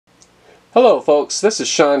Hello folks, this is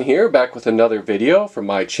Sean here, back with another video from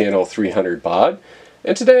my channel 300 Baud.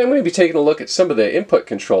 And today I'm going to be taking a look at some of the input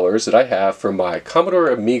controllers that I have from my Commodore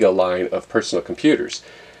Amiga line of personal computers.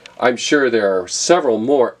 I'm sure there are several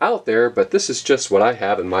more out there, but this is just what I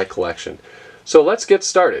have in my collection. So let's get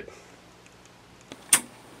started.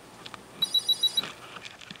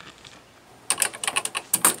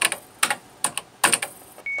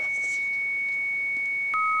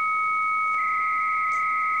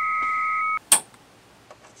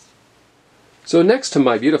 So next to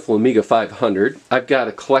my beautiful Amiga 500, I've got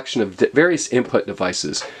a collection of various input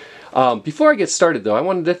devices. Before I get started though, I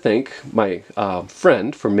wanted to thank my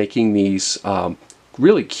friend for making these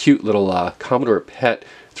really cute little Commodore Pet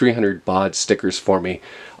 300 Baud stickers for me.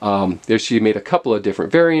 She made a couple of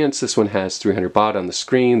different variants. This one has 300 Baud on the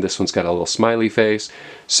screen. This one's got a little smiley face.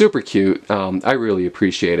 Super cute. I really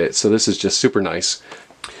appreciate it. So this is just super nice.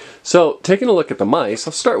 So taking a look at the mice,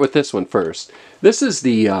 I'll start with this one first. This is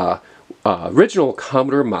the original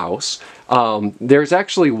Commodore mouse. There's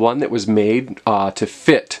actually one that was made to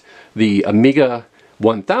fit the Amiga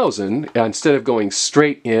 1000. Instead of going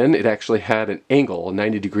straight in, it actually had an angle, a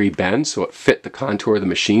 90-degree bend, so it fit the contour of the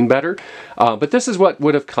machine better. But this is what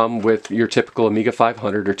would have come with your typical Amiga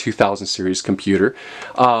 500 or 2000 series computer.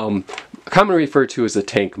 Commonly referred to as a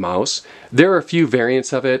tank mouse. There are a few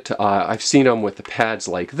variants of it. I've seen them with the pads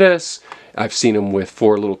like this. I've seen them with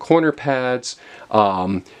 4 little corner pads.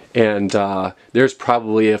 And there's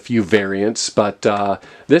probably a few variants, but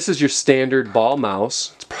this is your standard ball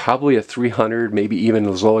mouse. It's probably a 300, maybe even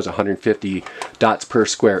as low as 150 dots per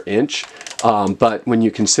square inch. But when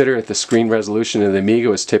you consider that the screen resolution of the Amiga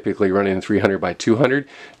was typically running 300 by 200,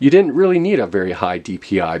 you didn't really need a very high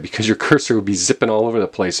DPI because your cursor would be zipping all over the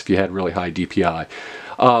place if you had really high DPI.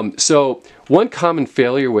 So one common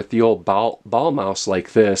failure with the old ball mouse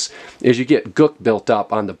like this is you get gook built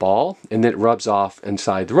up on the ball and then it rubs off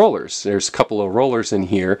inside the rollers. There's a couple of rollers in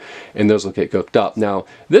here and those will get gooked up. Now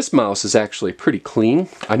this mouse is actually pretty clean.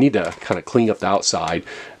 I need to kind of clean up the outside,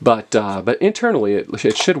 but internally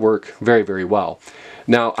it should work very, very well.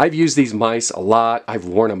 Now I've used these mice a lot. I've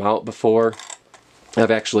worn them out before.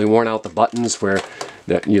 I've actually worn out the buttons where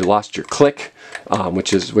you lost your click,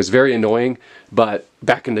 which was very annoying. But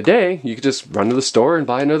back in the day, you could just run to the store and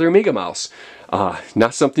buy another Amiga mouse.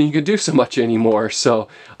 Not something you can do so much anymore. So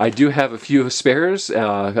I do have a few spares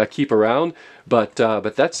I keep around, but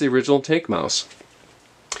that's the original tank mouse.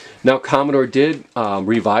 Now Commodore did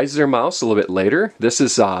revise their mouse a little bit later. This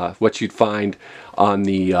is what you'd find on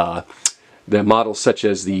the models such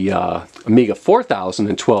as the Amiga 4000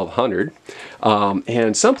 and 1200.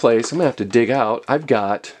 And someplace, I'm going to have to dig out, I've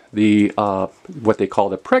got the what they call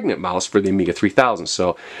the pregnant mouse for the Amiga 3000.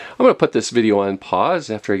 So I'm going to put this video on pause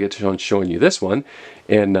after I get to showing you this one,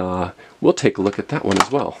 and we'll take a look at that one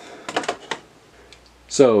as well.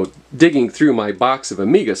 So digging through my box of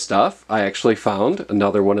Amiga stuff, I actually found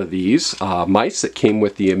another one of these mice that came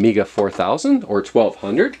with the Amiga 4000 or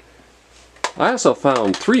 1200. I also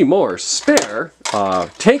found 3 more spare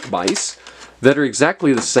tank mice that are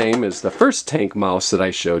exactly the same as the first tank mouse that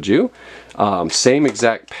I showed you. Same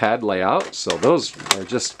exact pad layout, so those are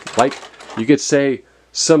just like, you could say,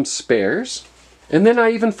 some spares. And then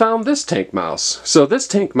I even found this tank mouse. So this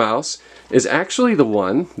tank mouse is actually the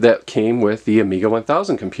one that came with the Amiga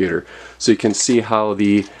 1000 computer. So you can see how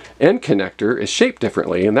the end connector is shaped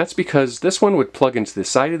differently, and that's because this one would plug into the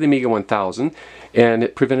side of the Amiga 1000 and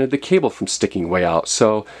it prevented the cable from sticking way out.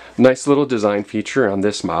 So nice little design feature on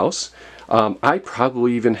this mouse. I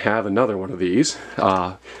probably even have another one of these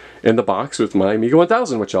in the box with my Amiga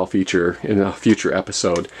 1000, which I'll feature in a future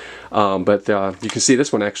episode. But you can see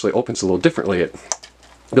this one actually opens a little differently. It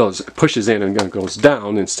pushes in and goes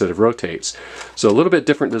down instead of rotates. So a little bit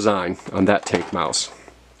different design on that tank mouse.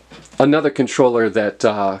 Another controller that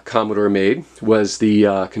Commodore made was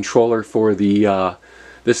the controller for the,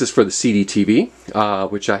 this is for the CD-TV,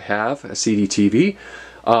 which I have, a CD-TV.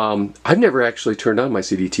 I've never actually turned on my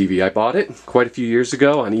CD-TV. I bought it quite a few years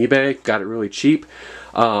ago on eBay, got it really cheap,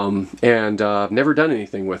 and never done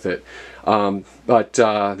anything with it. But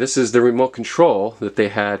this is the remote control that they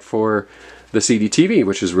had for the CD-TV,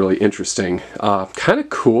 which is really interesting. Kind of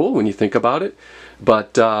cool when you think about it,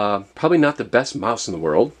 but probably not the best mouse in the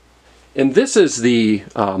world. And this is the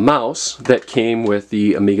mouse that came with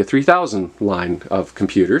the Amiga 3000 line of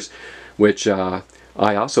computers, which I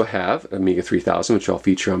also have Amiga 3000, which I'll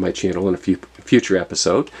feature on my channel in a future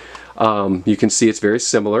episode. You can see it's very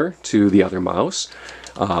similar to the other mouse.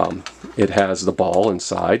 It has the ball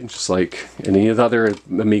inside, just like any of the other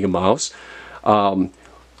Amiga mouse.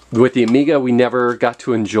 With the Amiga, we never got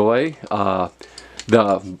to enjoy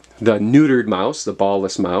the neutered mouse, the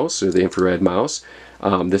ballless mouse, or the infrared mouse.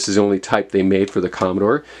 This is the only type they made for the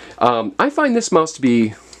Commodore. I find this mouse to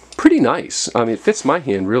be pretty nice. I mean, it fits my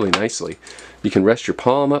hand really nicely. You can rest your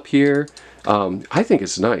palm up here. I think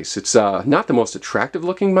it's nice. It's not the most attractive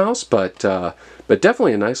looking mouse, but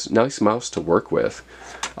definitely a nice mouse to work with.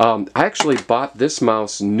 I actually bought this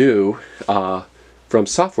mouse new from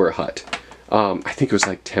Software Hut. I think it was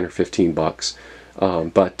like 10 or 15 bucks.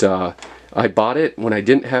 I bought it when I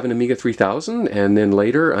didn't have an Amiga 3000, and then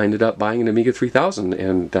later I ended up buying an Amiga 3000,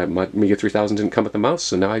 and that Amiga 3000 didn't come with the mouse,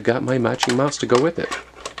 so now I've got my matching mouse to go with it.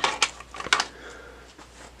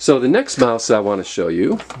 So the next mouse I want to show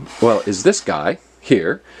you, well, is this guy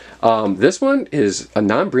here. This one is a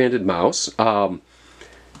non-branded mouse.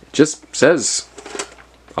 Just says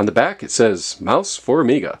on the back, it says mouse for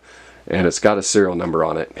Amiga, and it's got a serial number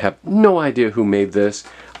on it. Have no idea who made this.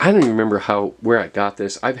 I don't even remember where I got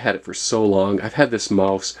this. I've had it for so long. I've had this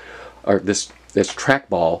mouse, or this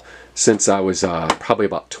trackball, since I was probably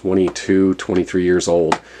about 22, 23 years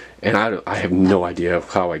old, and I have no idea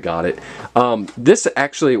how I got it. This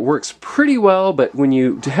actually works pretty well, but when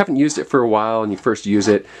you haven't used it for a while and you first use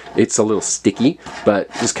it, it's a little sticky.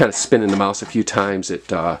 But just kind of spinning the mouse a few times, it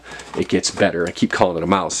gets better. I keep calling it a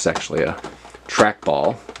mouse. It's actually a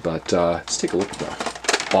trackball. But let's take a look at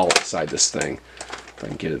the ball inside this thing. If I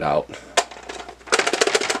can get it out.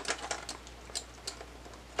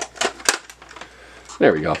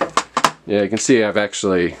 There we go. Yeah, you can see I've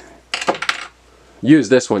actually used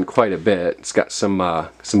this one quite a bit. It's got some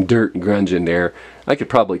dirt and grunge in there. I could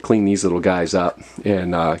probably clean these little guys up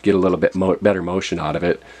and get a little bit better motion out of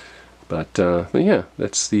it. But yeah,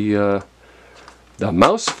 that's the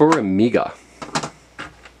mouse for Amiga.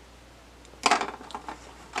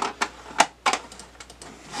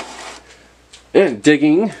 And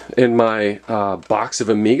digging in my box of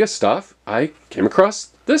Amiga stuff, I came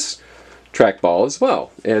across this trackball as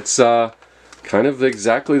well. It's kind of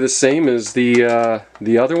exactly the same as the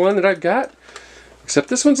other one that I've got, except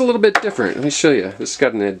this one's a little bit different. Let me show you. This has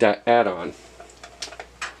got an add-on.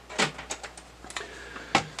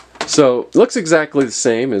 So it looks exactly the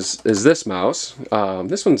same as this mouse.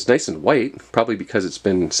 This one's nice and white, probably because it's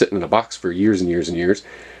been sitting in a box for years and years and years.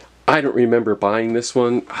 I don't remember buying this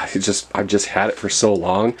one. I've just had it for so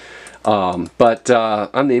long. But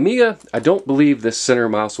on the Amiga, I don't believe this center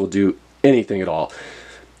mouse will do anything at all.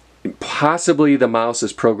 Possibly the mouse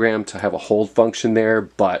is programmed to have a hold function there,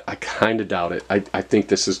 but I kind of doubt it. I think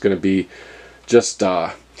this is going to be just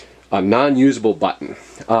a non-usable button.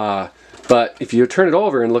 But if you turn it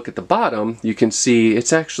over and look at the bottom, you can see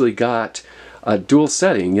it's actually got a dual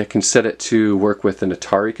setting. You can set it to work with an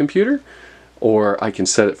Atari computer, or I can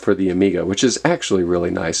set it for the Amiga, which is actually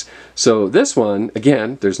really nice. So this one,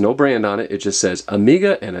 again, there's no brand on it. It just says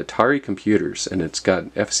Amiga and Atari computers, and it's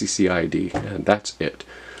got FCC ID, and that's it,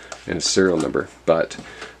 and a serial number. But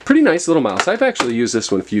pretty nice little mouse. I've actually used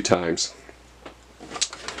this one a few times.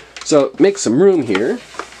 So make some room here.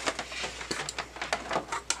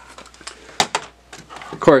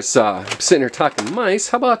 Of course, I'm sitting here talking mice.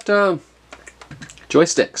 How about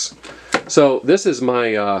joysticks? So this is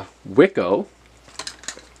my Wiko.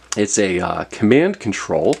 It's a command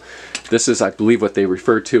control. This is, I believe, what they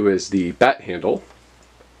refer to as the bat handle.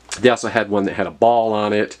 They also had one that had a ball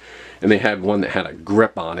on it, and they had one that had a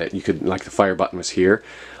grip on it. You could, like the fire button was here.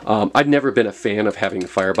 I've never been a fan of having the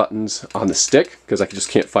fire buttons on the stick because I just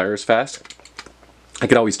can't fire as fast. I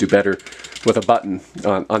could always do better with a button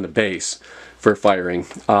on the base for firing.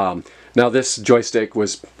 Now this joystick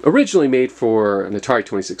was originally made for an Atari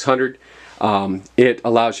 2600. It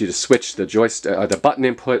allows you to switch the joystick, the button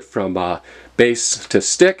input from base to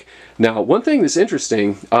stick. Now, one thing that's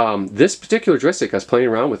interesting, this particular joystick, I was playing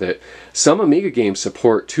around with it. Some Amiga games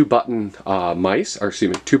support two-button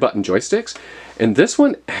two-button joysticks, and this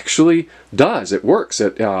one actually does. It works.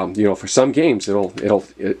 It, you know, for some games, it'll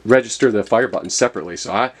register the fire button separately.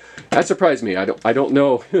 So that surprised me. I don't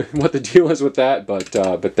know what the deal is with that, but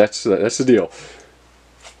that's the deal.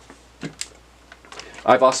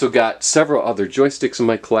 I've also got several other joysticks in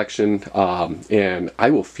my collection, and I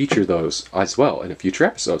will feature those as well in a future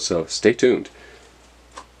episode, so stay tuned.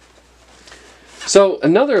 So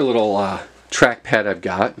another little trackpad I've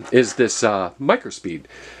got is this Microspeed.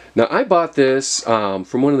 Now I bought this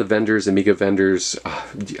from one of the vendors, Amiga vendors,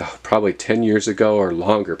 probably 10 years ago or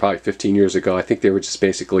longer, probably 15 years ago. I think they were just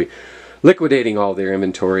basically liquidating all their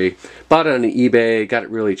inventory. Bought it on eBay, got it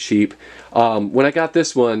really cheap. When I got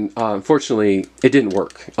this one, unfortunately, it didn't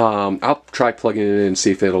work. I'll try plugging it in and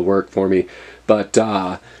see if it'll work for me. But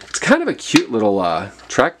it's kind of a cute little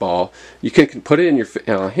trackball. You can put it in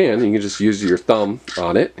your hand, and you can just use your thumb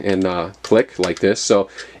on it and click like this. So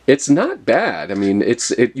it's not bad. I mean,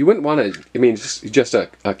 you wouldn't want to. I mean, just a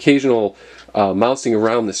occasional mousing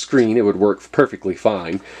around the screen, it would work perfectly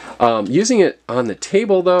fine. Using it on the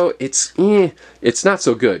table though, it's not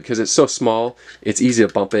so good because it's so small. It's easy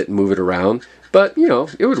to bump it and move it around. But you know,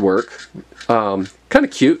 it would work. Kind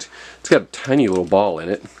of cute. It's got a tiny little ball in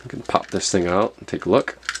it. You can pop this thing out and take a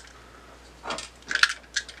look.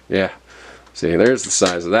 Yeah. See, there's the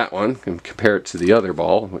size of that one. And compare it to the other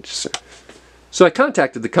ball, which is... So I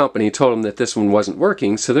contacted the company, told them that this one wasn't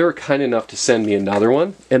working, so they were kind enough to send me another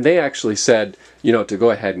one, and they actually said, you know, to go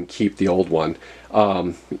ahead and keep the old one.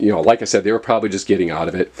 You know, like I said, they were probably just getting out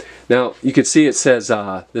of it. Now, you can see it says,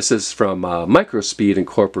 this is from Microspeed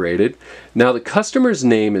Incorporated. Now, the customer's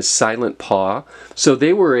name is Silent Paw, so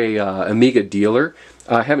they were a Amiga dealer.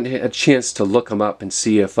 I haven't had a chance to look them up and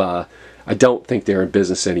see if, I don't think they're in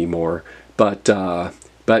business anymore, but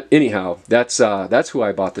anyhow, that's who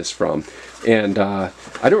I bought this from. And I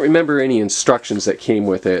don't remember any instructions that came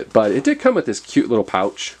with it, but it did come with this cute little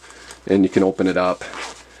pouch, and you can open it up,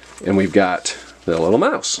 and we've got the little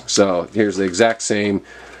mouse. So here's the exact same,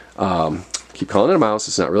 keep calling it a mouse,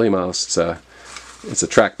 it's not really a mouse, it's a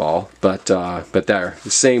trackball, but there, the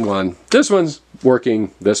same one. This one's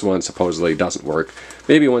working, this one supposedly doesn't work.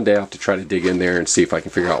 Maybe one day I'll have to try to dig in there and see if I can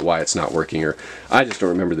figure out why it's not working, or I just don't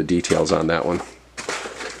remember the details on that one.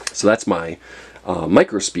 So that's my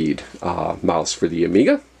Microspeed mouse for the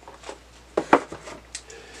Amiga.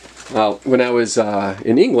 When I was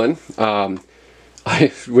in England,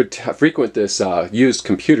 I would frequent this used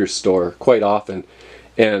computer store quite often,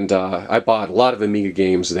 and I bought a lot of Amiga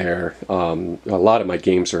games there. A lot of my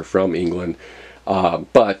games are from England,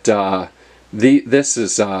 but this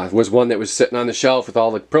was one that was sitting on the shelf with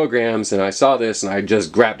all the programs, and I saw this and I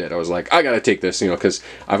just grabbed it. I was like, I gotta take this, you know, because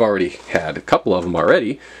I've already had a couple of them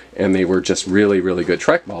already, and they were just really, really good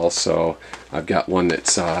trackballs. So I've got one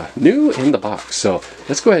that's new in the box. So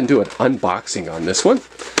let's go ahead and do an unboxing on this one.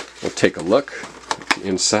 We'll take a look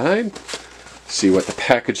inside, see what the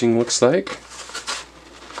packaging looks like.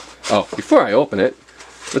 Oh, before I open it,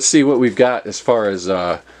 let's see what we've got as far as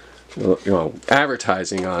you know,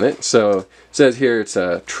 advertising on it. So it says here it's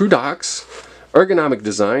a True Docks, ergonomic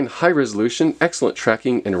design, high resolution, excellent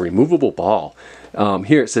tracking, and a removable ball.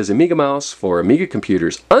 Here it says Amiga mouse for Amiga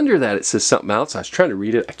computers. Under that it says something else. I was trying to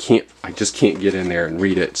read it. I just can't get in there and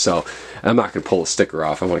read it. So I'm not going to pull a sticker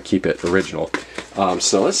off. I want to keep it original.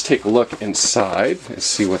 So let's take a look inside and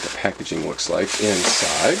see what the packaging looks like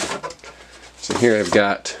inside. So here I've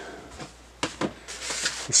got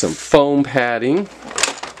some foam padding.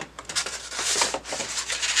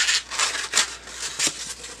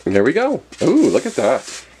 And there we go. Ooh, look at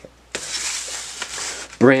that.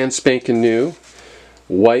 Brand spanking new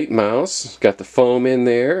white mouse. Got the foam in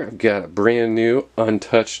there. I've got a brand new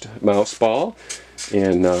untouched mouse ball,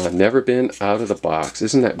 and never been out of the box.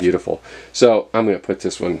 Isn't that beautiful? So I'm going to put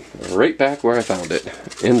this one right back where I found it,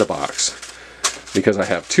 in the box, because I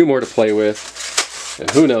have two more to play with, and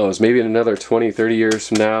who knows, maybe in another 20-30 years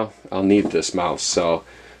from now I'll need this mouse. So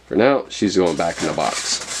for now, she's going back in the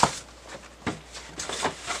box.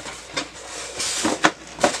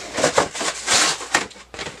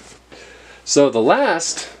 So the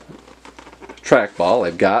last trackball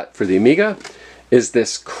I've got for the Amiga is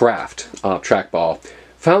this Craft trackball.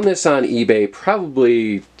 Found this on eBay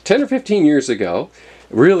probably 10 or 15 years ago.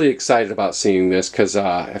 Really excited about seeing this because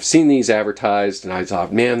I've seen these advertised, and I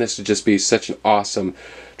thought, man, this would just be such an awesome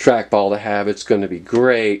trackball to have. It's going to be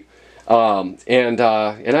great. And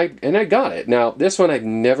I got it. Now this one I've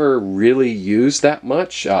never really used that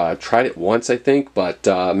much. Tried it once, I think, but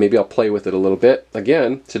maybe I'll play with it a little bit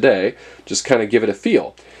again today, just kind of give it a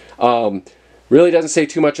feel. Really doesn't say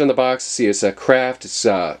too much on the box. See, it's a Craft. It's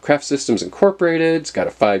Craft Systems Incorporated. It's got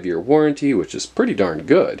a 5-year warranty, which is pretty darn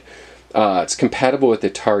good. It's compatible with the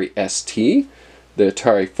Atari ST, the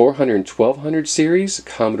Atari 400 and 1200 series,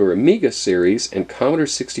 Commodore Amiga series, and Commodore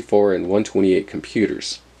 64 and 128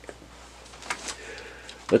 computers.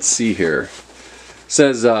 Let's see here. It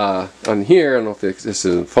says on here, I don't know if this is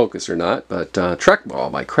in focus or not, but Trackball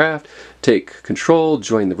by Craft. Take control,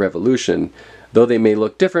 join the revolution. Though they may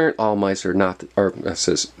look different, all mice are not. Or it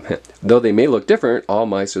says, though they may look different, all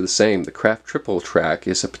mice are the same. The Craft Triple Track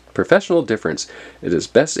is a professional difference. It is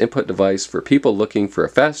best input device for people looking for a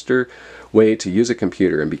faster way to use a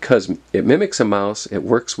computer, and because it mimics a mouse, it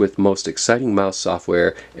works with most exciting mouse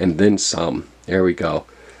software and then some. There we go.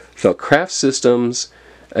 So Craft Systems.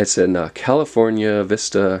 It's in California,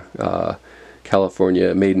 Vista,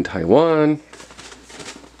 California, made in Taiwan.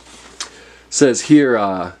 Says here,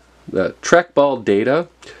 the trackball data,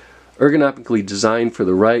 ergonomically designed for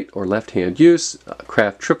the right or left hand use.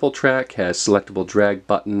 Craft Triple Track has selectable drag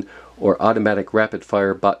button or automatic rapid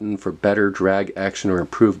fire button for better drag action or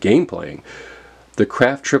improved game playing. The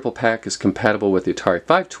Craft Triple Pack is compatible with the Atari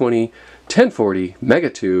 520, 1040, Mega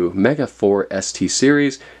 2, Mega 4 ST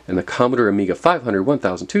series, and the Commodore Amiga 500,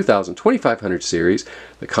 1000, 2000, 2500 series,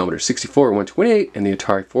 the Commodore 64, 128, and the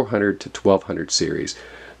Atari 400 to 1200 series.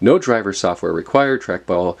 No driver software required.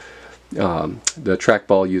 The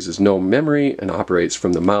trackball uses no memory and operates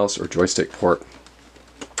from the mouse or joystick port.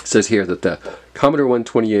 It says here that the Commodore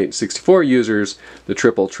 128 and 64 users, the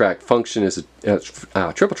triple track functions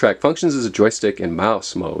as a joystick and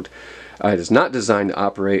mouse mode. It is not designed to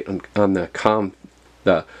operate on the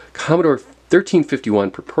Commodore 1351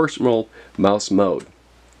 proportional mouse mode.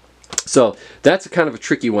 So that's kind of a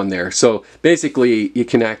tricky one there. So basically, you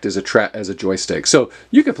can act as a joystick. So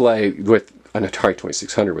you could play with an Atari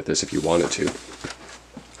 2600 with this if you wanted to.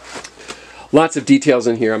 Lots of details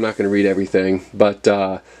in here. I'm not going to read everything, but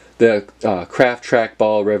the Craft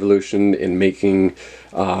Trackball revolution in making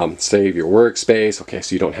save your workspace. Okay,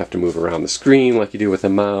 so you don't have to move around the screen like you do with a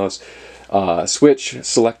mouse. Switch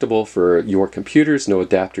selectable for your computers. No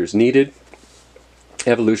adapters needed.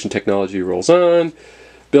 Evolution technology rolls on.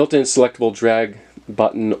 Built-in selectable drag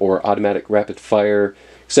button or automatic rapid fire.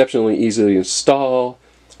 Exceptionally easily install.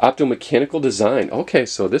 Optomechanical design. Okay,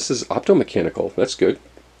 so this is optomechanical. That's good.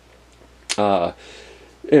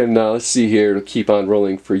 Let's see here. It'll keep on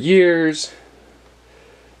rolling for years.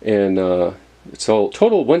 And it's all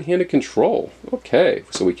total one-handed control. Okay,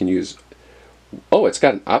 so we can use... Oh, it's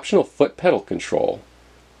got an optional foot pedal control.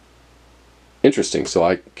 Interesting, so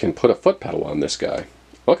I can put a foot pedal on this guy.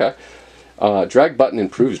 Okay. Drag button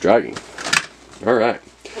improves dragging. Alright.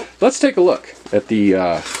 Let's take a look at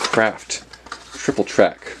the Craft Triple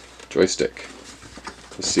Track joystick.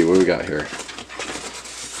 Let's see what we got here.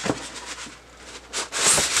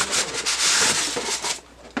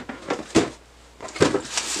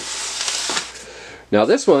 Now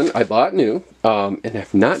this one I bought new and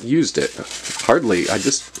have not used it. Hardly. I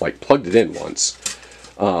just like plugged it in once.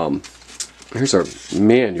 Here's our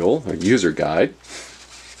manual, our user guide.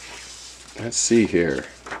 Let's see here.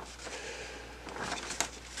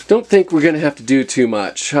 Don't think we're going to have to do too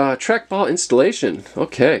much. Trackball installation.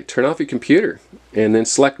 Okay, turn off your computer and then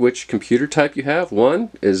select which computer type you have.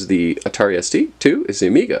 1 is the Atari ST, 2 is the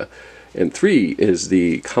Amiga, and 3 is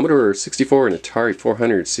the Commodore 64 and Atari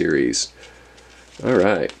 400 series.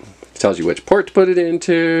 Alright, tells you which port to put it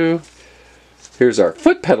into. Here's our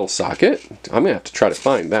foot pedal socket. I'm going to have to try to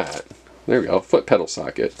find that. There we go, foot pedal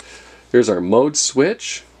socket. Here's our mode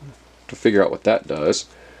switch to figure out what that does.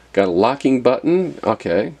 Got a locking button.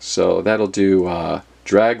 Okay, so that'll do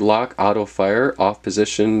drag, lock, auto fire, off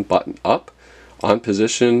position, button up, on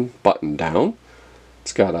position, button down.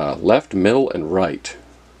 It's got a left, middle, and right.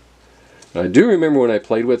 And I do remember when I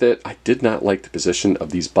played with it, I did not like the position of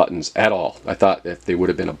these buttons at all. I thought if they would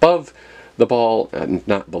have been above the ball and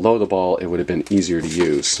not below the ball, it would have been easier to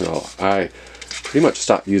use. So I pretty much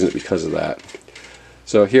stopped using it because of that.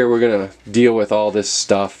 So here we're going to deal with all this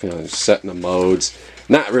stuff, setting the modes.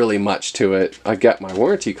 Not really much to it. I got my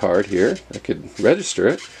warranty card here. I could register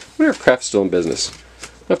it. I wonder if Craft's still in business.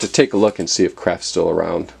 I'll have to take a look and see if Craft's still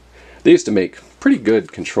around. They used to make pretty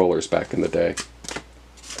good controllers back in the day.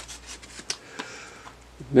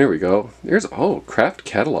 There we go. There's, oh, Craft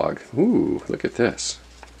catalog. Ooh, look at this.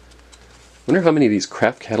 Wonder how many of these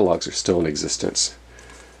Craft catalogs are still in existence.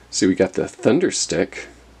 See, we got the Thunder Stick.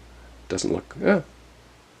 Doesn't look, that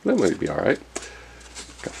might be alright.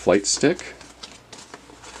 Got Flight Stick.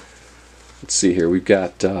 Let's see here, we've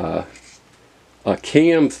got a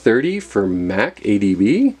KM30 for Mac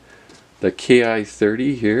ADB. The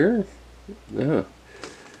KI30 here.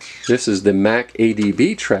 This is the Mac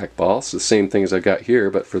ADB trackball. It's the same thing as I got here,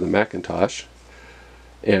 but for the Macintosh.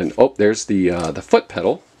 And oh, there's the foot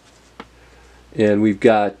pedal. And we've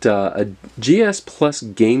got a GS Plus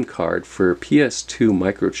game card for PS2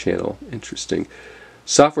 microchannel. Interesting.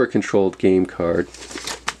 Software controlled game card.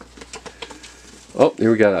 Oh,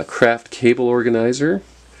 here we got a Craft cable organizer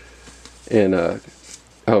and a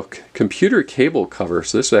computer cable cover.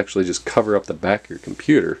 So this will actually just cover up the back of your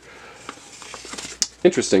computer.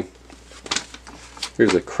 Interesting.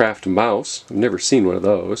 Here's a Craft mouse. I've never seen one of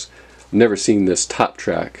those. I've never seen this top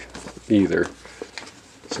track either.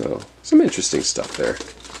 So some interesting stuff there.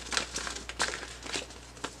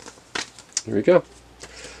 There we go.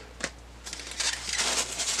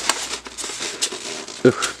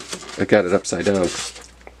 Ugh. I got it upside down.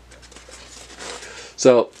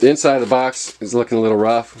 So the inside of the box is looking a little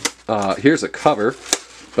rough. Here's a cover.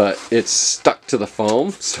 but it's stuck to the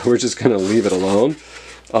foam, so we're just going to leave it alone.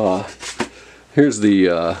 Here's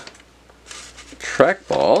the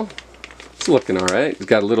trackball. It's looking alright. It's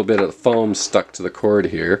got a little bit of the foam stuck to the cord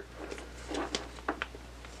here.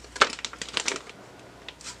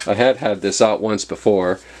 I had this out once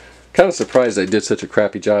before. Kind of surprised I did such a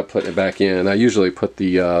crappy job putting it back in. I usually put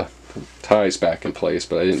the ties back in place,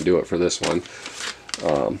 but I didn't do it for this one.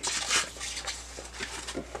 You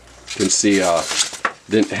can see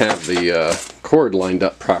didn't have the cord lined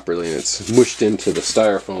up properly, and it's mushed into the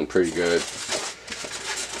styrofoam pretty good.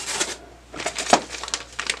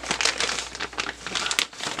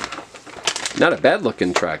 Not a bad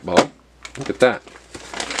looking trackball. Look at that.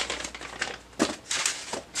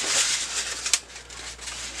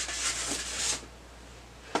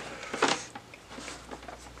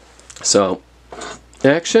 So,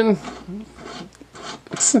 action,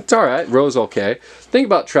 it's alright, rows okay. The thing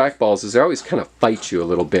about trackballs is they always kind of fight you a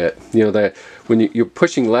little bit. You know, that when you're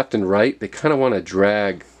pushing left and right, they kind of want to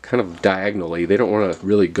drag kind of diagonally. They don't want to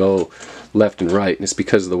really go left and right, and it's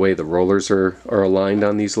because of the way the rollers are aligned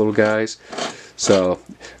on these little guys. So,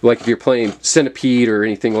 like if you're playing Centipede or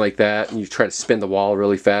anything like that, and you try to spin the wall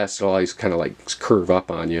really fast, it'll always kind of like curve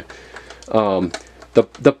up on you.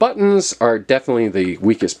 The buttons are definitely the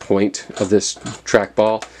weakest point of this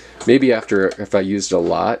trackball. Maybe if I used it a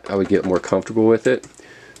lot, I would get more comfortable with it.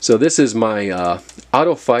 So this is my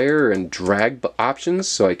auto fire and drag options,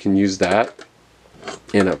 so I can use that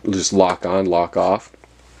and just lock on, lock off.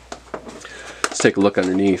 Let's take a look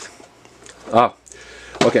underneath.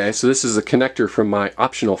 Okay, so this is a connector from my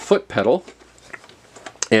optional foot pedal,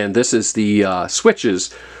 and this is the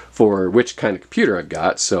switches for which kind of computer I've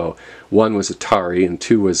got. So one was Atari and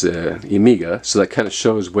two was Amiga, so that kind of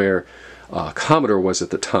shows where Commodore was at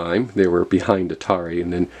the time. They were behind Atari,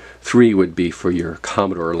 and then 3 would be for your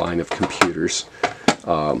Commodore line of computers,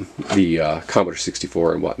 the Commodore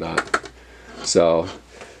 64 and whatnot. So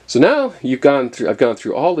now I've gone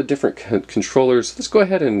through all the different controllers. Let's go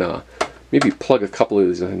ahead and maybe plug a couple of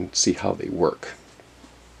these in and see how they work.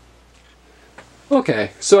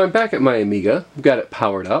 Okay, so I'm back at my Amiga. I've got it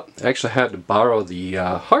powered up. I actually had to borrow the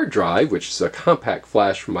hard drive, which is a compact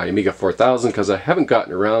flash from my Amiga 4000, because I haven't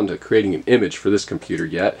gotten around to creating an image for this computer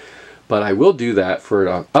yet. But I will do that for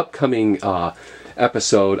an upcoming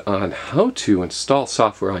episode on how to install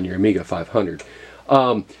software on your Amiga 500.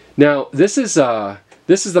 Now, this is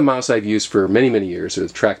the mouse I've used for many years, or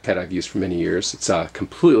the trackpad I've used for many years. It's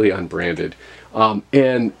completely unbranded.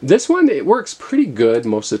 And this one, it works pretty good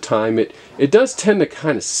most of the time. It does tend to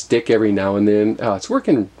kind of stick every now and then. It's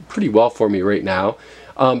working pretty well for me right now.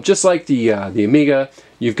 Just like the Amiga,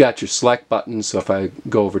 you've got your select button. So if I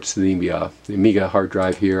go over to the Amiga hard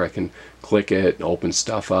drive here, I can click it and open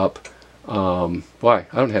stuff up. Boy,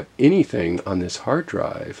 I don't have anything on this hard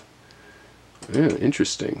drive. Yeah,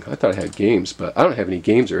 interesting. I thought I had games, but I don't have any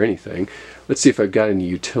games or anything. Let's see if I've got any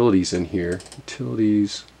utilities in here.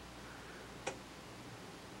 Utilities.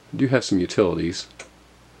 I do have some utilities.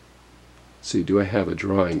 Let's see, do I have a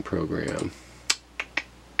drawing program?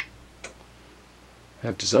 I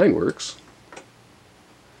have DesignWorks.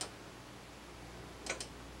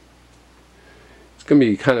 It's going to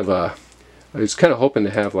be kind of a... I was kind of hoping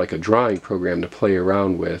to have like a drawing program to play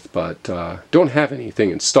around with, but don't have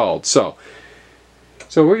anything installed. So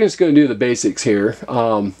we're just going to do the basics here.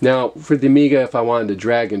 Now for the Amiga, if I wanted to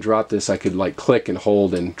drag and drop this, I could like click and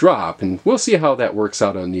hold and drop, and we'll see how that works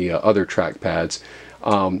out on the other trackpads.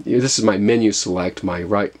 This is my menu select, my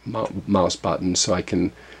right mouse button, so I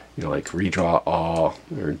can, you know, like redraw all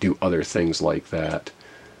or do other things like that.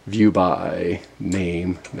 View by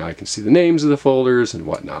name. Now I can see the names of the folders and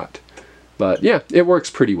whatnot. But yeah, it works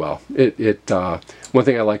pretty well. One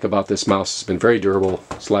thing I like about this mouse, it's been very durable.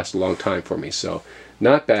 It's lasted a long time for me, so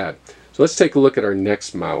not bad. So let's take a look at our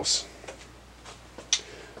next mouse.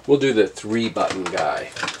 We'll do the 3-button guy.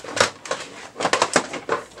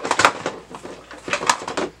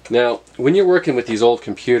 Now, when you're working with these old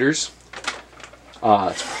computers,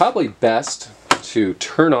 it's probably best to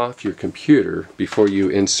turn off your computer before you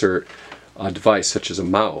insert a device such as a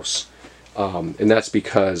mouse. And that's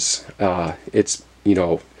because it's, you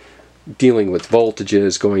know, dealing with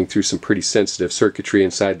voltages, going through some pretty sensitive circuitry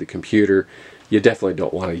inside the computer. You definitely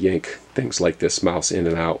don't want to yank things like this mouse in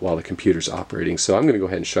and out while the computer's operating. So I'm going to go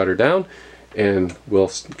ahead and shut her down, and we'll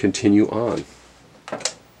continue on.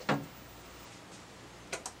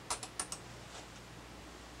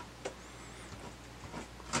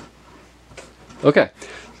 Okay,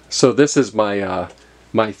 so this is my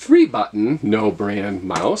my 3-button no brand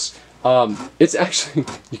mouse. It's actually,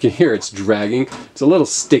 you can hear it's dragging. It's a little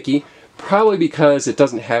sticky, probably because it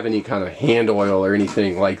doesn't have any kind of hand oil or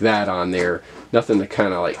anything like that on there. Nothing to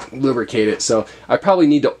kind of like lubricate it. So I probably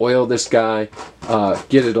need to oil this guy,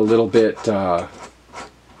 get it a little bit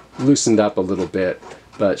loosened up a little bit.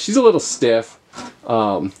 But she's a little stiff.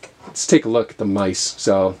 Let's take a look at the mice.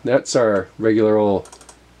 So that's our regular old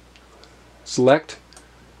select.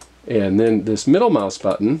 And then this middle mouse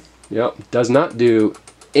button, yep, does not do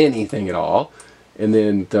anything at all. And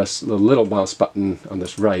then the little mouse button on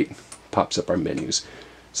this right pops up our menus.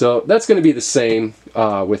 So that's going to be the same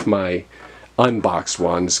with my unboxed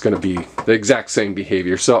one. It's going to be the exact same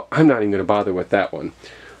behavior. So I'm not even going to bother with that one.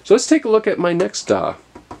 So let's take a look at my next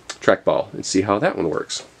trackball and see how that one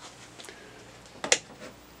works.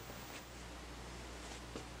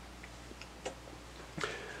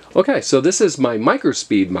 Okay, so this is my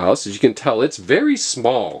microspeed mouse. As you can tell, it's very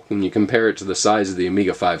small when you compare it to the size of the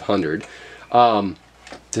Amiga 500.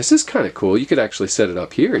 This is kind of cool. You could actually set it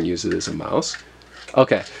up here and use it as a mouse.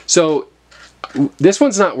 Okay, so this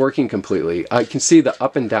one's not working completely. I can see the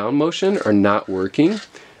up and down motion are not working.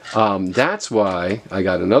 That's why I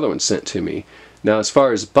got another one sent to me. Now, as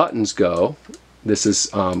far as buttons go, this is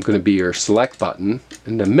going to be your select button.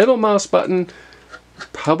 And the middle mouse button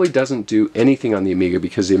probably doesn't do anything on the Amiga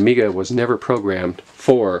because the Amiga was never programmed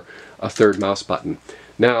for a third mouse button.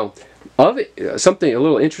 Now, something, a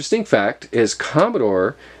little interesting fact is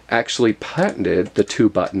Commodore actually patented the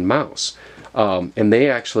two-button mouse. And they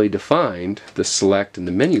actually defined the select and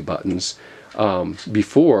the menu buttons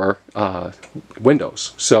before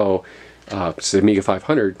Windows. So the Amiga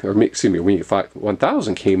 500, or excuse me, Amiga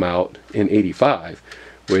 1000 came out in '85,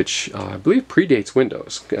 which I believe predates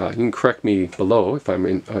Windows. You can correct me below if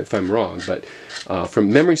I'm wrong, but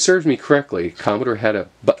from memory serves me correctly, Commodore had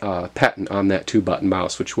a patent on that two-button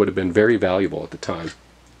mouse, which would have been very valuable at the time.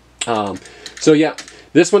 So yeah,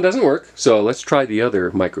 this one doesn't work, so let's try the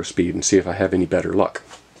other microspeed and see if I have any better luck.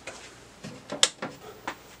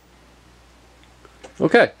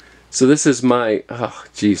 Okay, so this is my,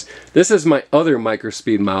 this is my other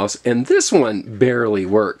microspeed mouse, and this one barely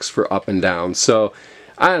works for up and down. So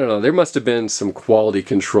I don't know, there must have been some quality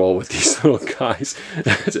control with these little guys.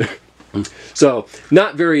 So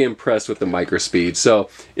not very impressed with the microspeed. So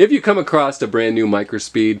if you come across a brand new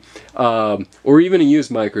microspeed or even a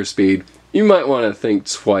used microspeed, you might want to think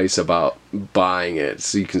twice about buying it.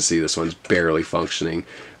 So you can see this one's barely functioning.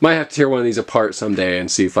 Might have to tear one of these apart someday and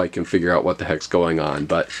see if I can figure out what the heck's going on.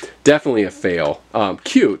 But definitely a fail.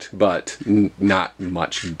 Cute, but not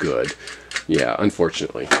much good. Yeah,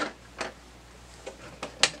 unfortunately.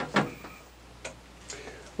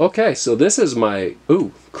 Okay, so this is my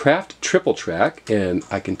Craft triple track, and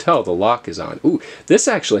I can tell the lock is on. This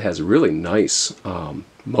actually has really nice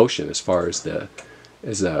motion as far as the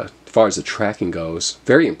tracking goes.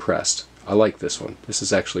 Very impressed. I like this one. This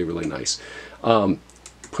is actually really nice.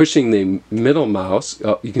 Pushing the middle mouse,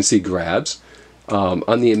 you can see grabs.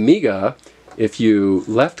 On the Amiga, if you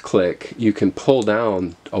left click, you can pull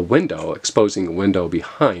down a window, exposing a window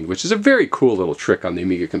behind, which is a very cool little trick on the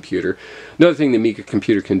Amiga computer. Another thing the Amiga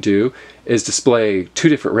computer can do is display two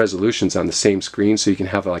different resolutions on the same screen, so you can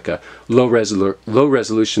have like a low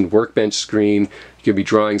resolution workbench screen. You could be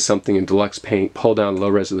drawing something in Deluxe Paint, pull down a low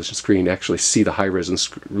resolution screen, actually see the high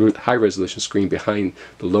resolution screen behind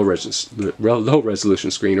the low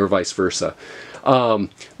resolution screen, or vice versa.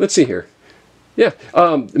 Let's see here. Yeah,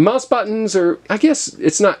 mouse buttons are, I guess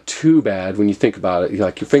it's not too bad when you think about it.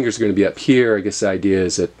 Like your fingers are going to be up here. I guess the idea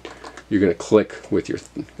is that you're going to click with your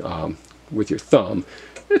thumb.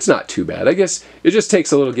 It's not too bad. I guess it just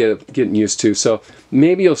takes a little getting used to. So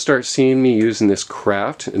maybe you'll start seeing me using this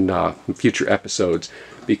Craft in future episodes,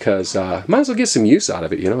 because might as well get some use out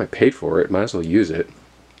of it. You know, I paid for it. Might as well use it.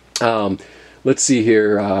 Let's see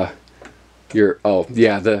here.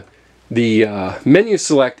 The menu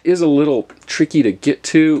select is a little tricky to get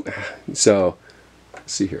to, so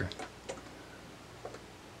let's see here.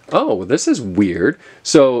 Oh, this is weird.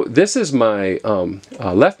 So this is my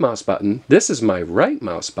left mouse button, this is my right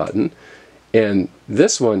mouse button, and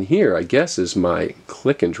this one here, I guess, is my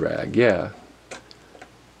click and drag. Yeah,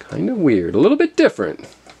 kind of weird, a little bit different.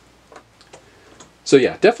 So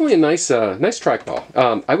yeah, definitely a nice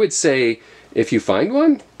trackball. I would say if you find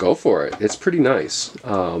one, go for it. It's pretty nice.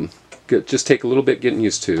 Just take a little bit getting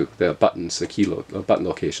used to the buttons, the button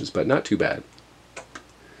locations, but not too bad.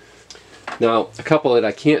 Now, a couple that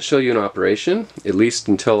I can't show you in operation, at least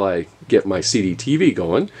until I get my CD TV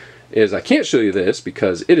going, is I can't show you this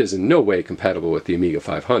because it is in no way compatible with the Amiga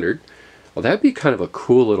 500. Well, that'd be kind of a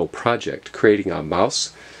cool little project, creating a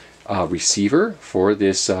mouse receiver for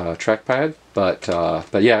this trackpad. But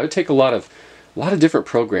yeah, it would take a lot of a lot of different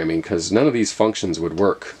programming because none of these functions would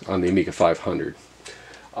work on the Amiga 500.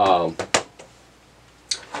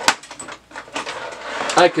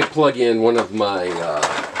 I could plug in one of my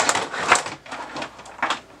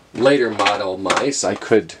later model mice. I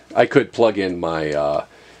could plug in my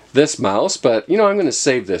this mouse, but you know, I'm going to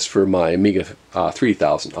save this for my Amiga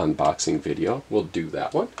 3000 unboxing video. We'll do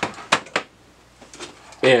that one.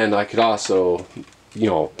 And I could also, you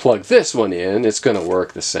know, plug this one in. It's going to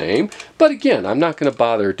work the same. But again, I'm not going to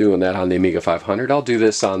bother doing that on the Amiga 500. I'll do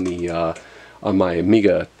this on the on my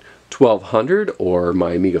Amiga 1200 or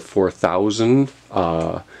my Amiga 4000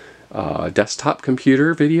 desktop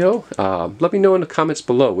computer video. Let me know in the comments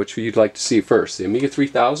below which you'd like to see first, the Amiga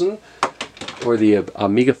 3000 or the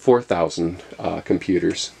Amiga 4000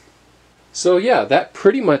 computers. So yeah, that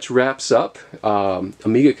pretty much wraps up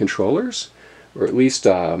Amiga controllers, or at least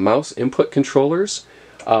mouse input controllers.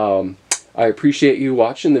 I appreciate you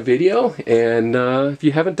watching the video, and if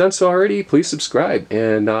you haven't done so already, please subscribe,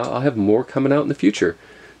 and I'll have more coming out in the future.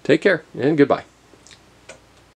 Take care, and goodbye.